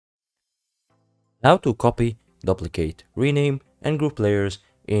How to copy, duplicate, rename, and group layers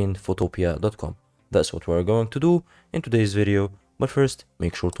in Photopea.com. That's what we're going to do in today's video. But first,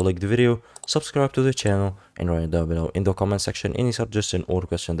 make sure to like the video, subscribe to the channel, and write down below in the comment section any suggestion or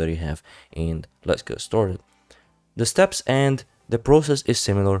question that you have, and let's get started. The steps and the process is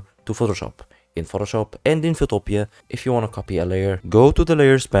similar to Photoshop. In Photoshop and in Photopea, if you want to copy a layer, go to the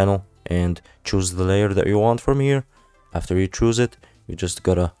layers panel and choose the layer that you want from here. After you choose it, you just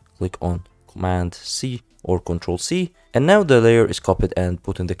gotta click on Command C or Control C, and now the layer is copied and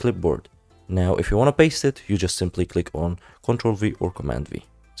put in the clipboard. Now if you want to paste it, you just simply click on Control V or Command V.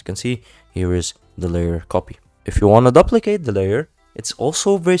 As you can see, here is the layer copy. If you want to duplicate the layer, it's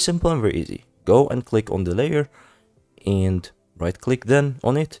also very simple and very easy. Go and click on the layer and right click then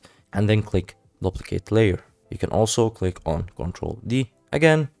on it, and then click duplicate layer. You can also click on Control D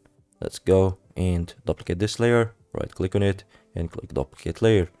again. Let's go and duplicate this layer, right click on it and click duplicate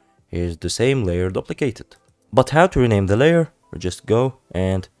layer. Here's the same layer duplicated. But how to rename the layer? You just go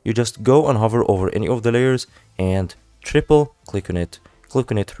and hover over any of the layers and triple click on it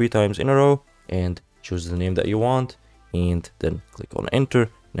 3 times in a row and choose the name that you want and then click on enter.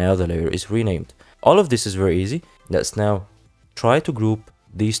 Now the layer is renamed. All of this is very easy. Let's now try to group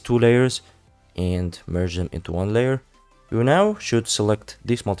these two layers and merge them into one layer. You now should select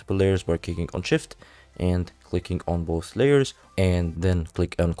these multiple layers by clicking on Shift and clicking on both layers, and then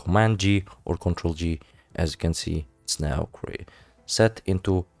click on Command G or Control G. As you can see, it's now set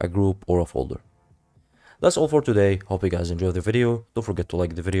into a group or a folder. That's all for today. Hope you guys enjoyed the video. Don't forget to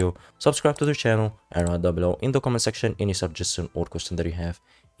like the video, subscribe to the channel, and write down below in the comment section any suggestion or question that you have,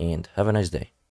 and have a nice day.